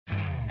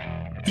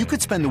You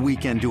could spend the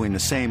weekend doing the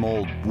same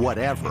old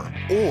whatever,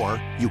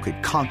 or you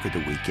could conquer the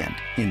weekend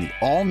in the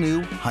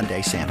all-new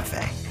Hyundai Santa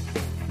Fe.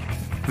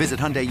 Visit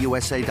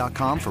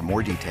HyundaiUSA.com for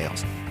more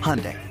details.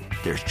 Hyundai,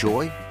 there's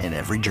joy in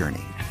every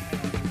journey.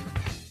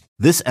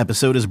 This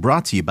episode is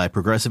brought to you by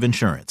Progressive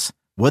Insurance.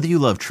 Whether you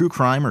love true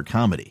crime or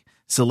comedy,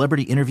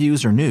 celebrity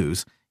interviews or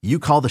news, you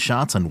call the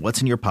shots on what's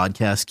in your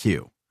podcast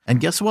queue. And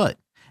guess what?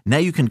 Now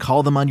you can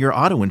call them on your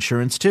auto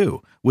insurance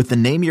too with the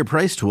Name Your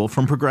Price tool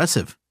from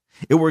Progressive.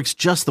 It works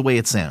just the way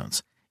it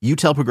sounds. You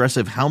tell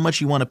Progressive how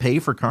much you want to pay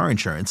for car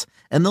insurance,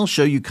 and they'll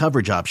show you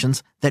coverage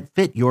options that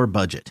fit your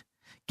budget.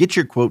 Get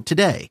your quote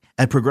today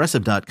at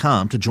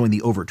Progressive.com to join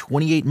the over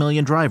 28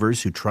 million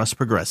drivers who trust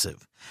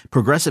Progressive.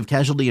 Progressive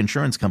Casualty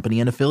Insurance Company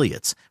and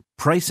Affiliates.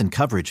 Price and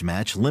coverage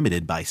match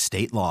limited by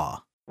state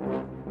law.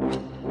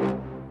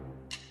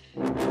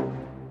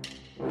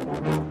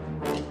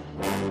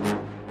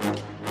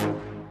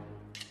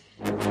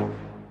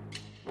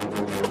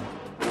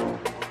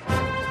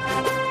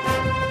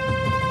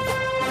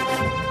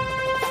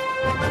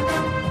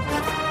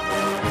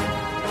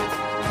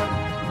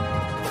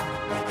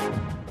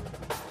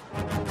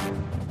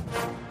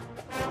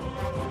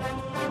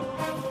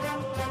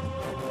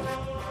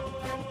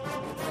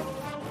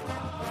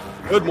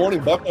 Good morning,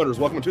 Bucknutters.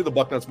 Welcome to the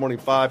Bucknuts Morning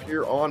 5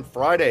 here on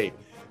Friday,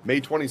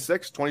 May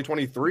 26,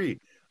 2023.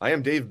 I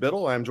am Dave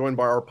Biddle. I am joined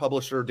by our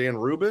publisher, Dan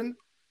Rubin,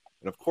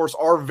 and, of course,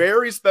 our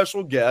very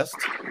special guest,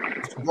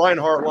 Brian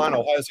Hartline,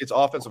 Ohio State's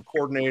offensive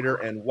coordinator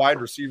and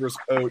wide receivers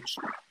coach.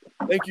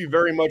 Thank you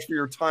very much for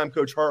your time,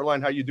 Coach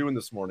Hartline. How you doing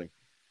this morning?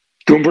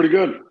 Doing pretty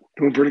good.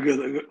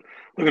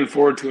 Looking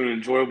forward to an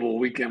enjoyable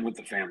weekend with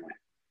the family.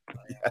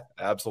 Yeah,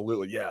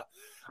 absolutely, yeah.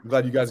 I'm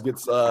glad you guys get,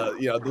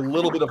 the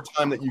little bit of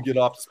time that you get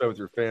off to spend with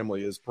your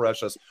family is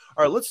precious.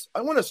 All right,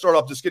 I want to start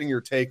off just getting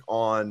your take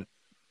on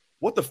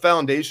what the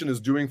foundation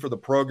is doing for the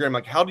program.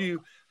 Like, how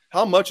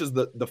much is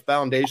the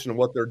foundation of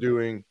what they're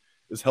doing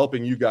is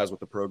helping you guys with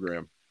the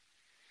program?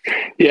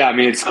 Yeah, I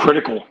mean, it's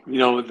critical,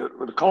 with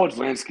the college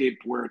landscape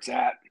where it's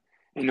at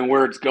and then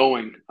where it's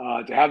going,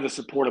 to have the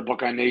support of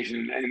Buckeye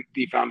Nation and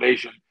the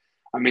foundation.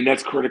 I mean,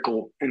 that's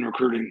critical in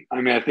recruiting.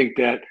 I mean, I think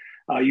that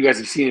you guys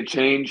have seen it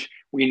change.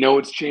 We know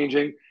it's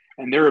changing,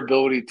 and their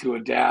ability to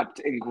adapt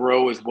and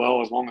grow as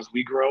well as long as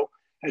we grow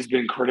has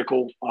been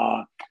critical.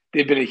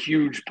 They've been a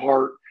huge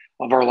part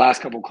of our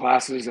last couple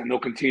classes, and they'll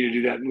continue to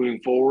do that moving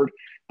forward.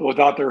 But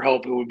without their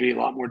help, it would be a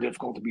lot more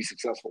difficult to be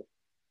successful.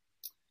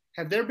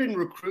 Have there been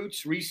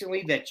recruits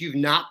recently that you've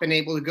not been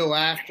able to go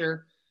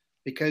after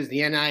because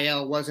the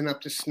NIL wasn't up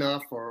to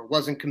snuff or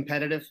wasn't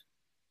competitive?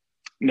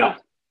 No.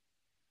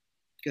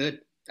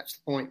 Good. That's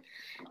the point.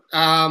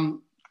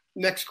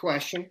 Next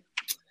question.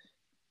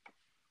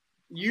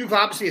 You've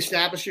obviously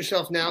established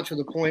yourself now to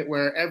the point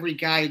where every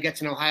guy who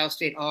gets an Ohio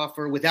State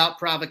offer without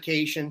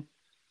provocation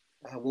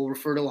will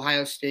refer to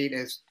Ohio State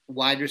as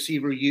wide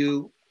receiver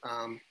U.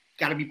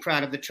 Got to be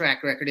proud of the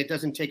track record. It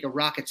doesn't take a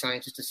rocket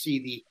scientist to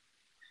see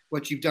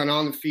what you've done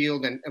on the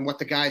field and what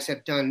the guys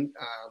have done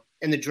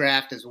in the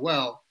draft as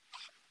well.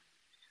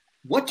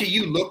 What do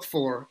you look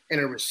for in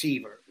a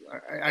receiver?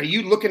 Are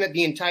you looking at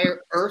the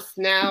entire earth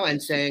now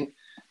and saying,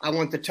 I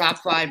want the top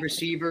 5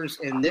 receivers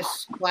in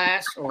this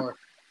class? Or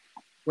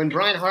when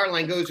Brian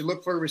Hartline goes to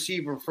look for a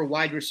receiver for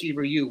wide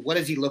receiver U, what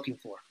is he looking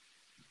for?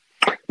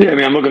 Yeah, I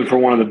mean, I'm looking for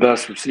one of the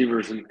best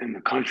receivers in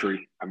the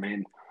country. I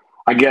mean,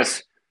 I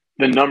guess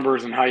the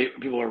numbers and how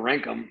people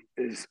rank them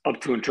is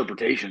up to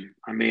interpretation.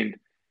 I mean,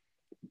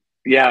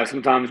 yeah,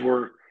 sometimes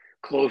we're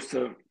close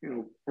to,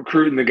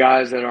 recruiting the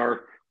guys that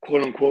are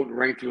quote unquote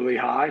ranked really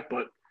high,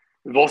 but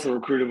we've also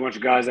recruited a bunch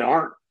of guys that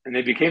aren't, and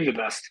they became the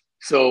best.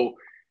 So,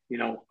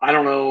 I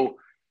don't know,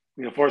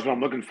 as far as what I'm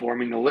looking for, I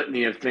mean, the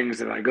litany of things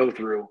that I go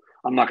through,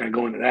 I'm not going to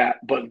go into that,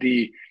 but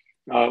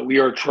we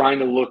are trying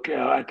to look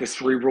at the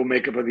cerebral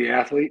makeup of the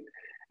athlete.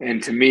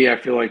 And to me, I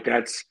feel like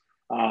that's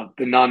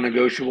the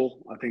non-negotiable.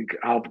 I think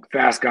how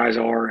fast guys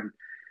are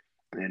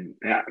and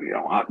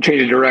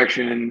change of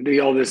direction and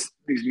all these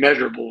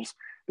measurables.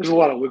 There's a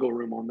lot of wiggle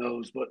room on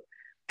those, but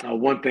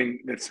one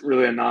thing that's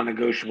really a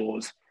non-negotiable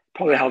is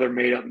probably how they're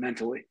made up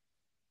mentally.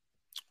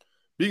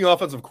 Being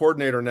offensive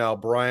coordinator now,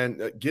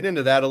 Brian, get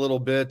into that a little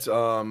bit.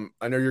 I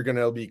know you're going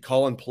to be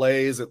calling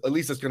plays. At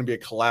least it's going to be a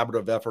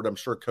collaborative effort. I'm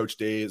sure Coach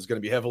Day is going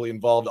to be heavily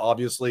involved,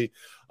 obviously.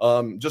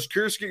 Just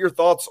curious to get your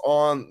thoughts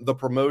on the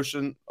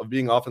promotion of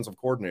being offensive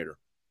coordinator.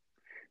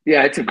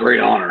 Yeah, it's a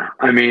great honor.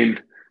 I mean,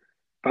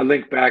 if I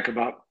think back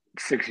about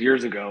 6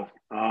 years ago,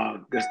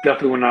 this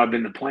definitely would not have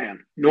been the plan.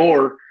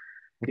 Nor,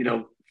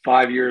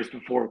 5 years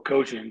before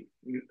coaching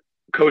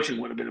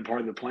would have been a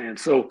part of the plan.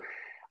 So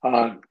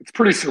it's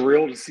pretty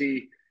surreal to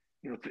see,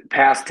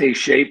 paths take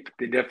shape.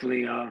 They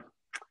definitely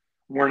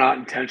were not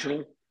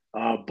intentional,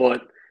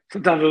 but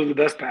sometimes those are the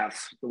best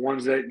paths. The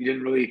ones that you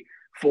didn't really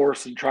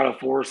force and try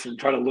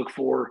to look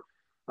for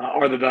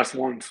are the best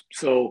ones.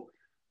 So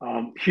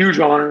huge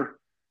honor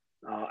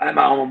at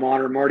my alma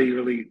mater. Marty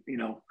really,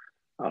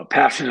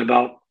 passionate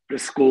about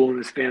this school and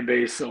this fan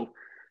base. So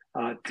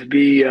to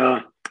be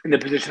in the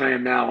position I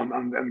am now,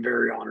 I'm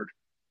very honored.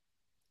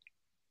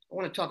 I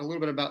want to talk a little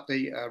bit about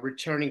the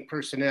returning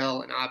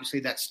personnel, and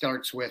obviously that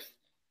starts with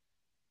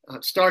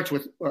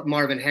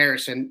Marvin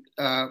Harrison.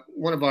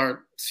 One of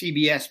our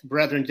CBS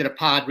brethren did a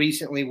pod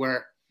recently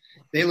where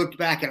they looked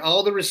back at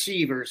all the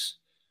receivers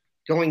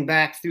going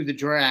back through the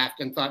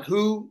draft and thought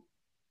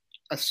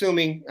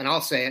assuming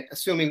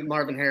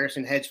Marvin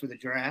Harrison heads for the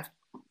draft,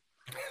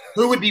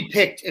 who would be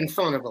picked in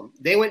front of them.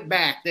 They went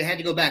back. They had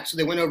to go back, so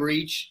they went over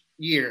each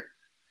year.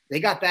 They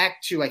got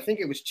back to, I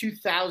think it was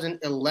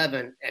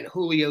 2011 and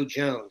Julio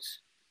Jones.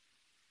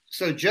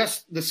 So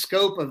just the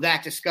scope of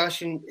that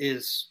discussion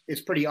is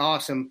pretty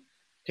awesome.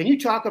 Can you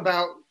talk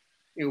about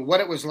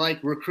what it was like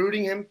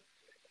recruiting him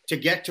to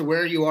get to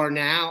where you are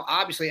now?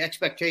 Obviously,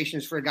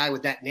 expectations for a guy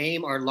with that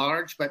name are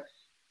large, but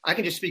I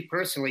can just speak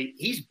personally.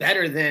 He's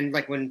better than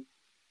when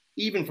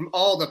even from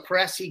all the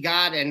press he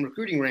got and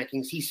recruiting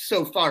rankings, he's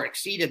so far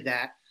exceeded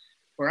that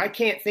where I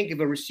can't think of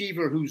a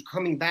receiver who's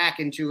coming back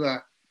into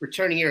a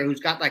returning era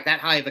who's got that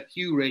high of a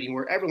Q rating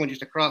where everyone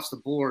just across the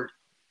board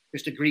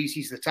just agrees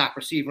he's the top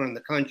receiver in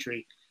the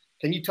country.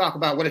 Can you talk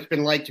about what it's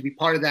been like to be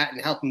part of that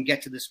and help him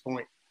get to this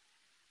point?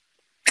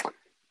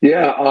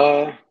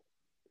 Yeah,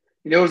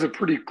 it was a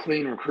pretty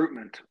clean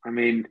recruitment. I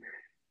mean,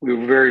 we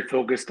were very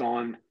focused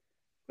on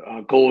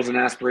goals and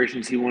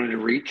aspirations he wanted to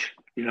reach,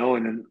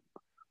 and then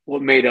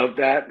what made up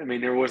that. I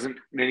mean, there wasn't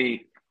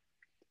many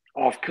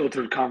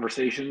off-kiltered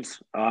conversations.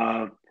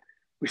 We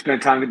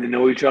spent time getting to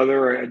know each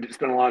other. I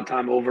spent a lot of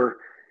time over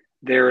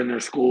there in their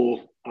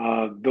school,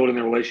 building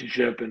their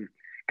relationship and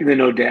getting to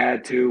know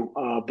Dad too.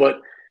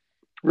 But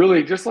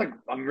really, just like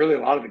really a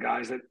lot of the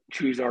guys that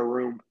choose our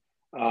room,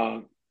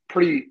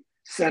 pretty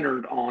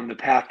centered on the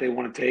path they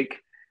want to take,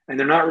 and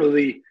they're not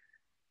really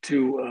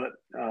too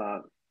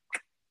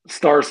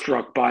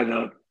starstruck by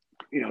the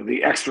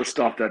extra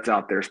stuff that's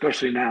out there,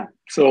 especially now.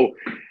 So,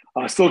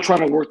 still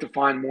trying to work to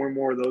find more and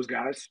more of those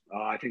guys.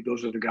 I think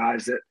those are the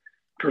guys that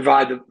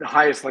provide the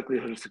highest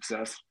likelihood of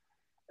success.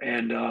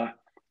 And,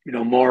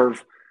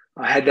 Marv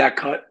had that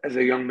cut as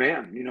a young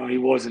man. He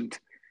wasn't,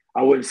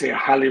 I wouldn't say a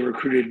highly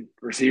recruited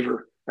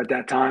receiver at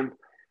that time,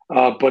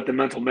 but the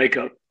mental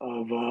makeup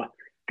of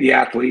the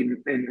athlete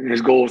and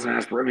his goals and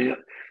aspirations. I mean,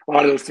 a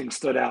lot of those things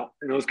stood out,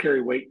 and those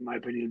carry weight in my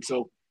opinion.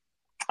 So,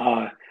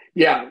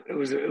 it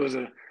was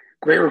a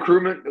great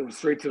recruitment. It was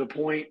straight to the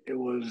point. It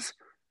was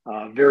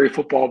very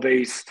football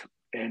based,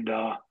 and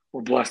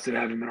we're blessed to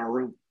have him in our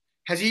room.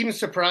 Has he even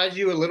surprised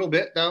you a little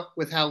bit though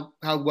with how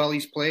well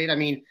he's played? I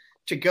mean,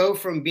 to go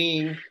from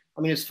being,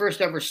 his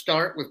first ever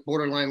start with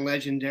borderline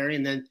legendary,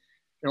 and then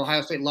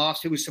Ohio State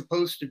lost, who was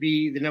supposed to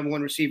be the number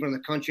one receiver in the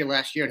country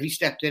last year, and he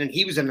stepped in and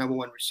he was the number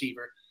one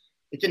receiver.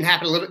 Did it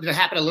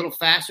happen a little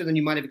faster than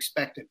you might have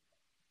expected?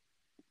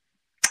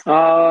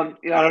 I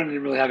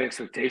didn't really have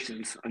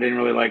expectations. I didn't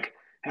really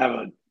have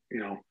a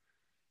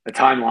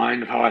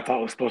timeline of how I thought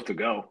it was supposed to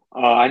go.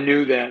 I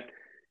knew that,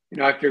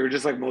 I figured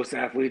just like most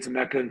athletes, and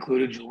Mecca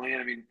included,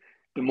 Julian,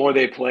 the more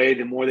they play,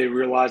 the more they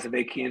realize that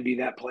they can be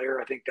that player.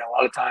 I think that a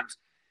lot of times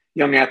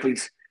young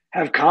athletes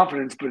have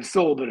confidence, but it's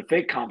still a little bit of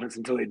fake confidence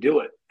until they do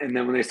it. And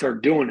then when they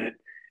start doing it,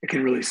 it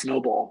can really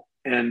snowball.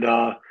 And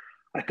I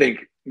think,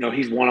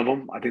 he's one of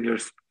them. I think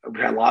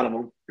we've had a lot of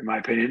them, in my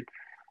opinion.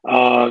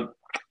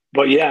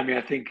 But yeah,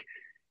 I think,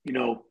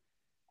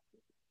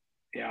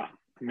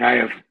 I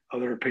have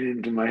other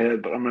opinions in my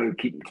head, but I'm going to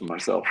keep them to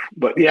myself.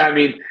 But yeah,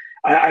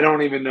 I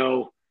don't even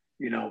know,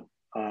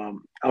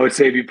 I would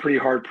say it'd be pretty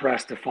hard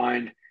pressed to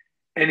find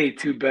any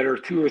two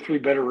or three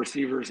better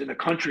receivers in the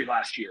country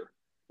last year.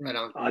 Right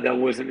on. That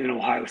wasn't in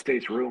Ohio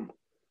State's room.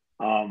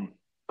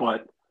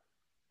 But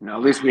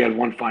at least we had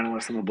one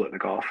finalist in the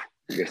Blitnikoff.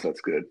 I guess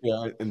that's good.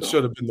 Yeah, and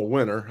should have been the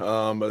winner.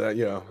 But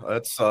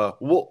that's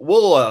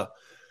we'll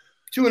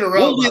 2 in a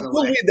row.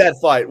 We'll lead that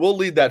fight. We'll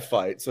lead that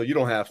fight, so you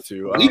don't have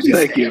to.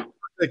 Thank you.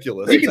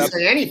 Ridiculous. You can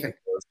say anything.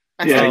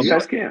 Yeah, you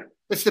guys can.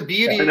 That's the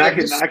beauty. And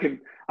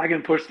I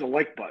can push the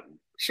like button.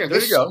 Sure.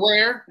 This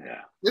square.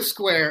 Yeah. This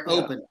square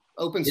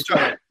open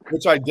square.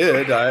 Which I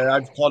did.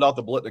 I've called out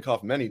the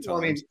Blitnikoff many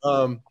times.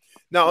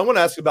 Now I want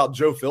to ask about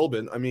Joe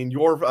Philbin.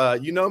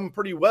 You know him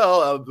pretty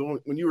well.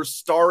 When you were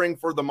starring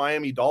for the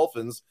Miami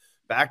Dolphins,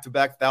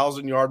 back-to-back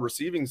 1,000-yard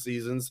receiving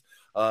seasons.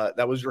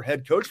 That was your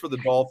head coach for the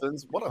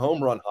Dolphins. What a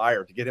home run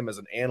hire to get him as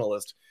an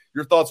analyst.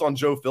 Your thoughts on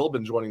Joe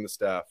Philbin joining the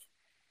staff?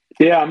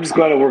 Yeah, I'm just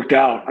glad it worked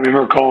out. I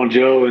remember calling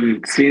Joe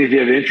and seeing if he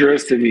had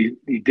interest, and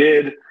he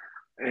did.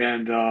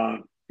 And there's,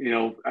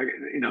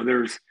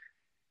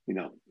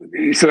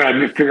 you still got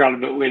to figure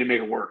out a way to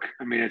make it work.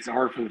 It's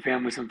hard for the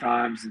family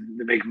sometimes and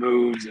to make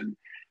moves and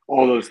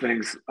all those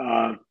things.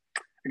 I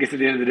guess at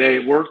the end of the day,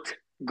 it worked.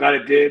 I'm glad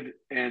it did,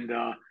 and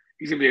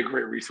he's gonna be a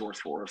great resource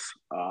for us.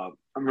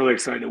 I'm really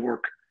excited to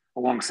work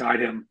alongside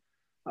him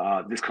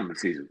this coming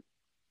season.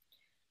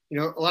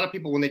 A lot of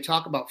people, when they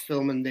talk about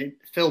Philbin,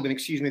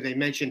 they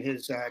mention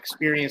his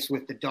experience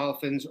with the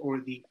Dolphins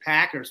or the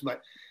Packers,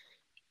 but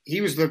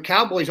he was the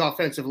Cowboys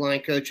offensive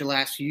line coach the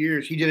last few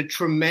years. He did a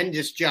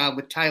tremendous job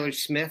with Tyler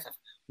Smith,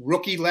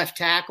 rookie left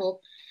tackle,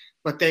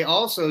 but they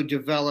also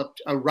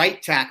developed a right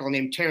tackle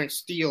named Terrence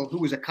Steele, who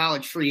was a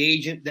college free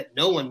agent that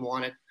no one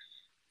wanted.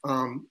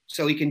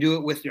 So he can do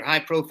it with your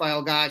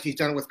high-profile guys. He's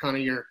done it with kind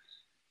of your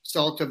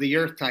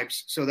salt-of-the-earth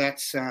types. So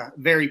that's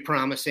very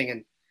promising.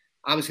 And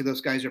obviously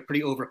those guys are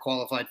pretty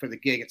overqualified for the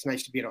gig. It's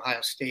nice to be at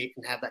Ohio State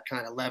and have that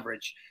kind of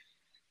leverage.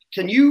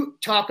 Can you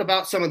talk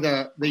about some of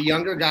the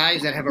younger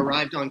guys that have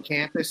arrived on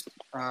campus?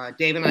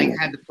 Dave and I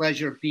had the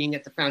pleasure of being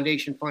at the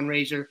foundation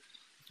fundraiser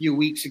a few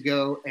weeks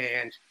ago,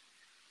 and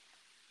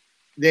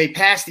they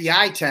passed the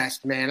eye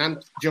test, man. I'm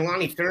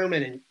Jelani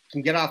Thurman and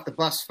can get off the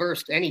bus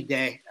first any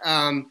day.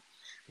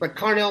 But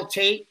Carnell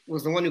Tate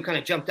was the one who kind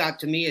of jumped out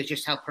to me as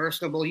just how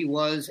personable he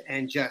was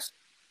and just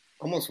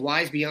almost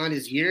wise beyond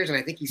his years. And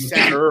I think he's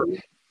sure.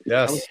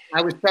 Yes.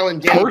 I was telling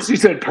Dave. Of course, you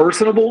said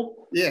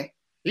personable? Yeah.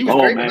 He was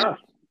great enough.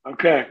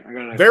 Okay.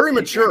 Very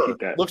mature.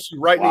 Looks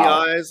you right in the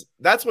eyes.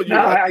 That's what you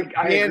I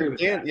agree with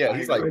that. Yeah,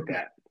 he's like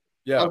that.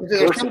 Yeah.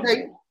 There's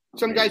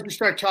some guys you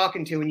start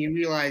talking to and you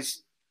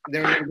realize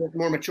they're a little bit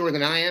more mature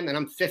than I am, and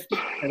I'm 50,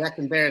 and that's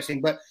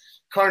embarrassing. But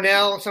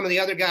Carnell, some of the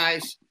other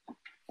guys,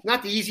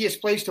 not the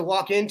easiest place to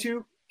walk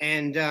into,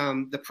 and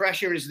the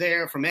pressure is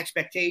there from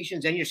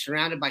expectations, and you're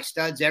surrounded by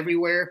studs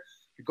everywhere.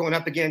 You're going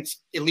up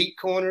against elite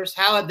corners.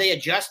 How have they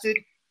adjusted?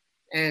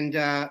 And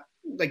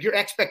like your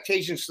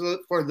expectations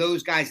for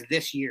those guys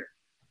this year?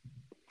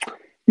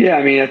 Yeah,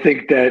 I mean, I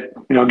think that,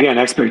 again,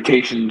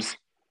 expectations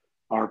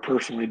are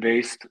personally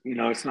based.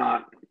 It's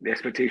not the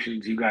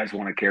expectations you guys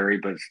want to carry,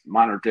 but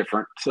mine are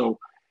different. So,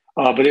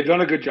 but they've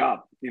done a good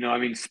job.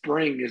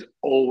 Spring is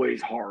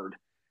always hard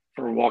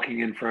for walking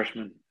in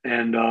freshmen,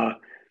 and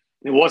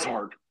it was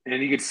hard.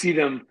 And you could see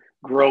them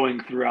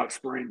growing throughout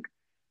spring.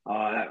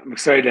 I'm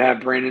excited to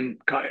have Brandon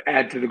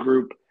add to the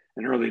group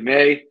in early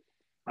May.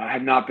 I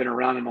have not been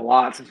around him a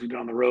lot since we've been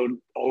on the road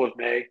all of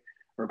May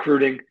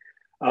recruiting,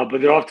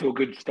 but they're off to a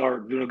good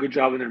start, doing a good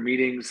job in their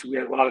meetings. We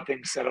had a lot of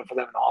things set up for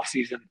them in the off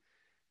season.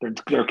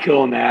 They're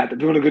killing that. They're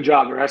doing a good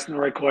job. They're asking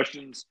the right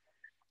questions.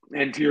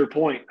 And to your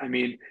point,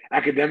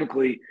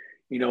 academically,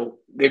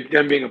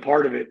 them being a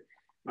part of it,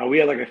 we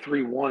had like a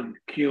 3-1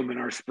 cum in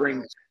our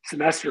spring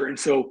semester. And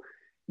so,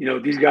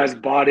 these guys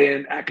bought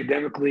in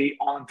academically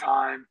on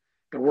time.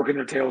 They're working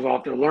their tails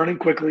off. They're learning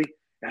quickly.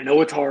 I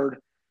know it's hard,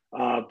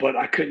 but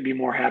I couldn't be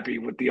more happy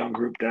with the young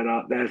group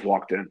that has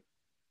walked in.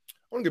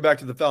 I want to get back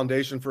to the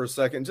foundation for a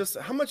second. Just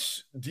how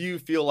much do you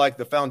feel like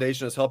the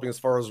foundation is helping as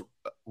far as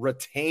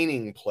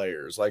retaining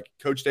players? Like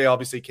Coach Day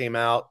obviously came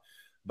out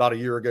about a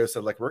year ago,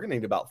 said like, we're going to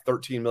need about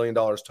 $13 million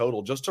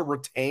total just to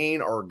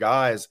retain our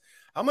guys.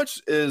 How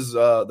much is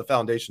the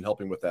foundation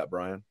helping with that,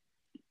 Brian?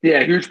 Yeah,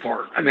 a huge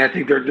part. I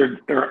think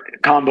they're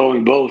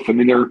comboing both.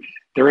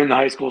 They're in the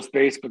high school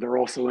space, but they're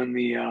also in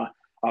the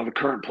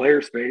current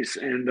player space.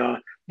 And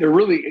they're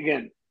really,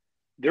 again,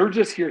 they're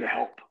just here to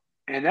help.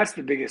 And that's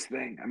the biggest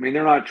thing.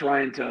 They're not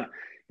trying to,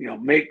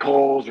 make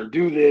calls or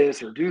do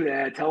this or do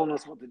that, telling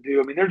us what to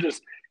do. they're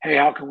just, hey,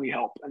 how can we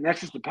help? And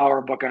that's just the power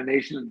of Buckeye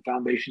Nation and the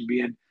foundation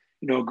being,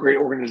 a great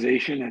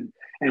organization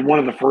and one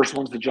of the first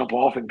ones to jump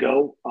off and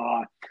go.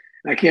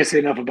 And I can't say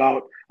enough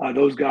about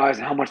those guys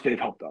and how much they've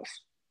helped us.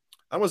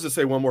 I want to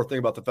say one more thing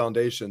about the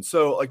foundation.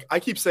 So, like, I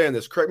keep saying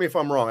this, correct me if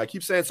I'm wrong. I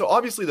keep saying, so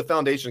obviously the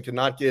foundation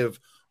cannot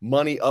give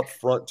money up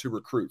front to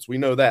recruits. We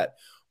know that.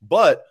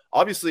 But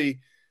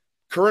obviously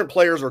current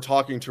players are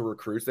talking to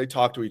recruits. They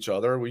talk to each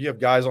other. We have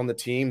guys on the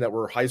team that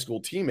were high school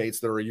teammates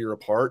that are a year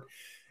apart.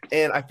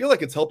 And I feel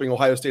like it's helping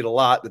Ohio State a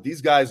lot that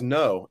these guys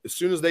know as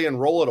soon as they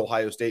enroll at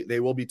Ohio State, they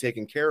will be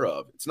taken care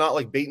of. It's not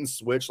like bait and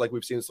switch like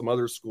we've seen in some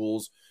other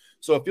schools.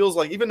 So it feels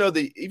like even though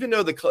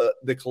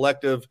the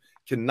collective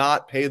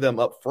cannot pay them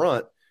up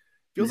front,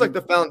 feels like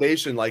the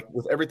foundation, like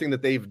with everything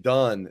that they've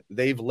done,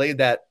 they've laid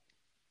that,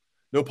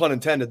 no pun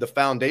intended, the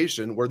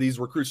foundation where these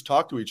recruits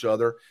talk to each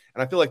other.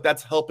 And I feel like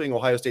that's helping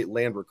Ohio State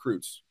land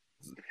recruits.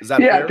 Is that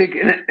fair? I think,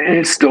 and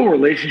it's still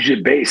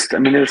relationship based.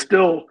 They're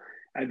still,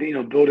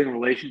 building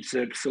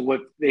relationships. So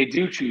what they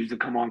do choose to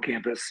come on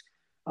campus,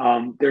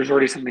 there's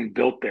already something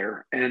built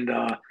there. And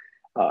a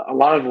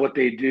lot of what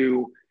they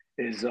do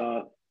is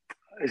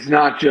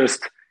not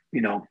just,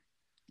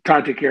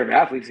 trying to take care of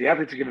athletes. The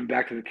athletes are giving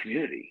back to the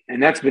community.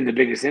 And that's been the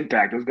biggest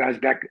impact. Those guys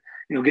back,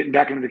 getting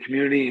back into the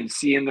community and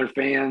seeing their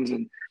fans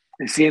and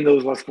seeing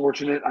those less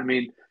fortunate.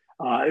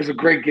 There's a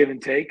great give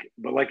and take,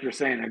 but like you're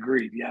saying,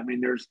 agreed. Yeah.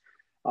 There's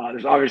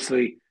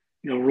obviously,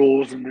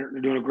 rules, and they're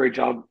doing a great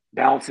job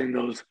balancing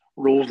those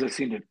rules that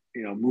seem to,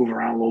 move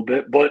around a little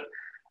bit, but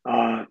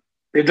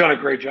they've done a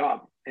great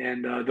job.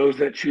 And those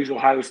that choose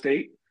Ohio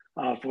State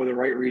for the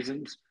right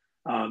reasons,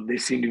 they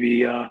seem to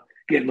be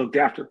getting looked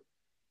after.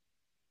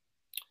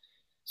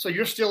 So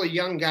you're still a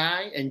young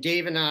guy, and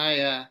Dave and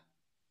I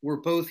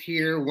were both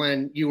here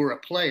when you were a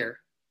player,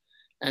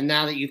 and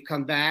now that you've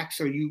come back,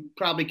 so you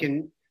probably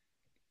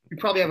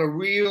have a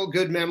real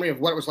good memory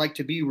of what it was like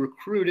to be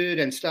recruited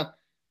and stuff.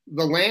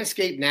 The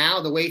landscape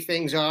now, the way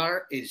things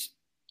are, is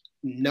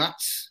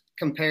nuts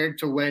compared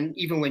to when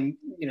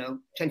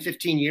 10,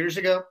 15 years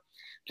ago.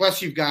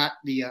 Plus you've got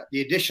the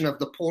addition of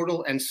the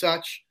portal and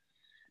such.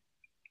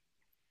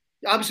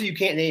 Obviously you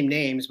can't name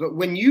names, but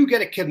when you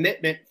get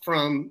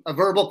a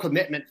verbal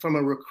commitment from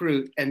a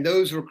recruit, and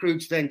those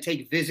recruits then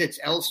take visits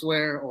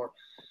elsewhere or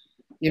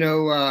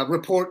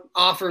report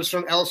offers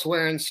from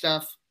elsewhere and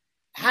stuff.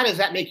 How does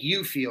that make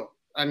you feel?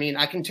 I mean,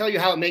 I can tell you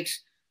how it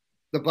makes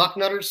the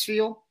Bucknutters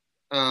feel.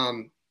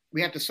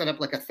 We have to set up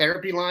like a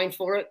therapy line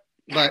for it,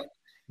 but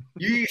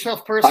you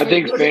yourself personally, I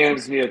think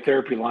fans need a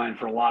therapy line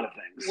for a lot of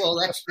things. Well,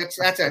 that's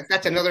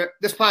another.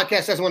 This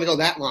podcast doesn't want to go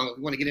that long.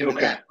 We want to get into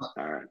that. But,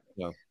 all right.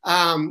 Yeah.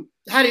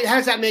 How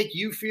does that make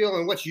you feel,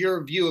 and what's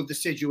your view of the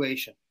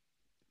situation?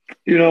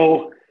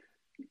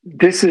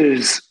 This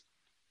is,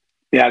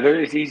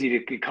 it's easy to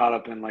get caught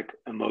up in like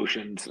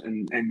emotions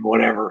and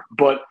whatever.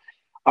 But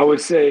I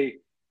would say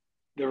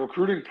the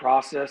recruiting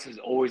process is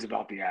always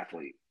about the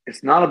athlete.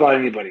 It's not about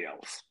anybody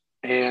else.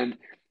 And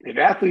if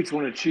athletes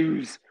want to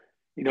choose,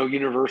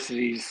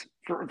 universities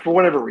for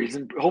whatever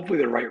reason, hopefully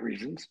the right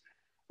reasons,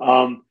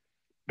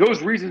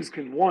 those reasons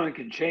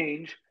can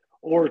change,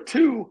 or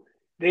two,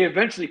 they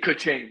eventually could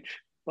change.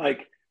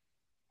 Like,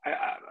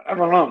 I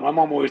don't know. My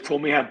mom always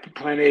told me have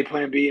plan A,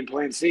 plan B, and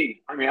plan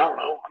C. I mean, I don't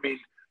know. I mean,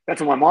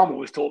 that's what my mom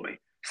always told me.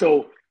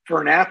 So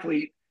for an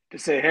athlete to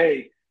say,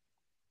 hey,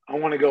 I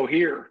want to go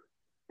here,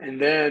 and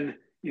then,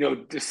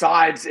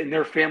 decides in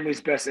their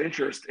family's best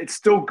interest, it's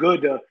still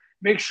good to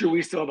make sure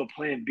we still have a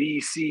plan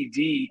B, C,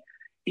 D,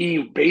 E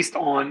based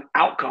on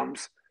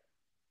outcomes.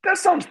 That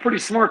sounds pretty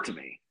smart to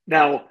me.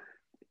 Now,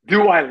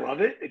 do I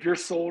love it? If you're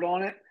sold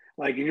on it,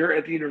 like you're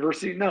at the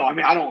university, no. I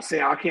mean, I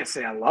can't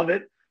say I love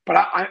it,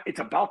 but it's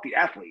about the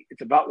athlete.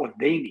 It's about what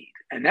they need.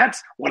 And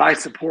that's what I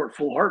support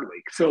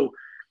full-heartedly. So,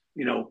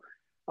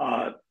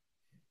 I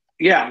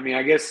mean,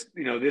 I guess,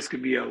 this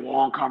could be a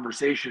long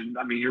conversation.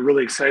 I mean, you're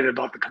really excited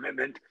about the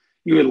commitment.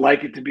 You would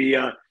like it to be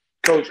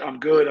coach, I'm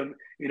good. I'm,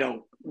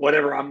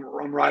 whatever, I'm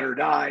ride or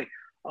die,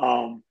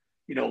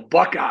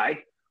 Buckeye.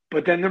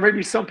 But then there may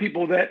be some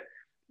people that,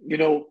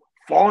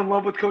 fall in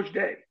love with Coach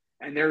Day.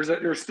 And there's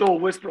still a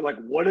whisper like,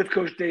 what if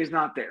Coach Day is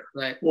not there?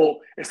 Right.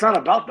 Well, it's not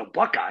about the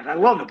Buckeyes. I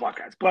love the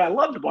Buckeyes, but I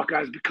love the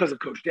Buckeyes because of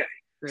Coach Day.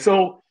 Right.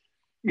 So,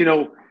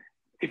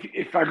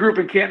 if I grew up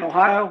in Canton,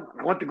 Ohio,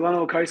 and I went to Glen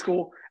Oak High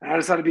School, and I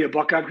decided to be a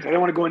Buckeye because I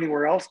didn't want to go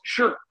anywhere else,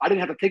 sure, I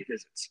didn't have to take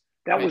visits.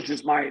 That was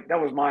just my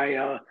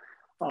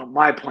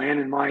plan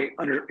and my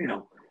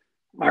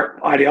my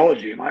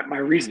ideology, my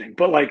reasoning.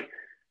 But like,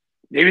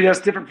 maybe that's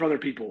different for other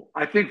people.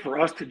 I think for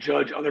us to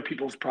judge other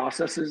people's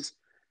processes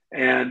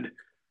and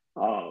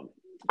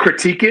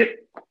critique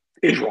it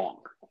is wrong.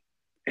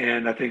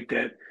 And I think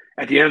that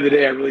at the end of the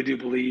day, I really do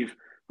believe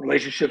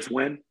relationships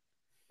win.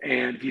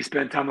 And if you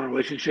spend time on a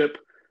relationship,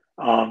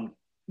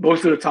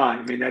 most of the time,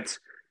 I mean, that's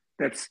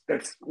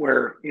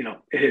where,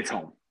 it hits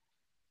home.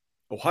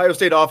 Ohio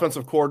State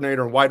offensive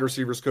coordinator and wide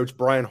receivers coach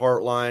Brian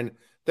Hartline,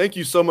 thank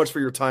you so much for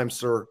your time,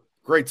 sir.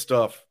 Great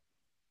stuff.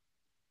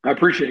 I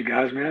appreciate it,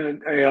 guys,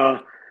 man.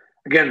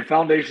 Again, the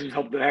foundation's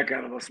helped the heck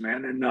out of us,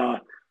 man. And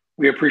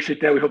we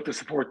appreciate that. We hope to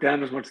support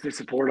them as much as they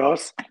support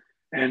us.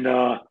 And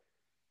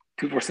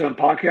 247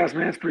 podcast,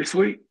 man, it's pretty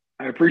sweet.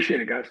 I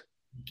appreciate it, guys.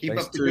 Keep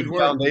Thanks up the good work.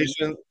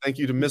 Foundation. Thank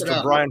you to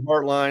Mr. Brian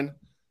Hartline.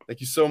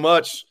 Thank you so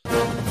much.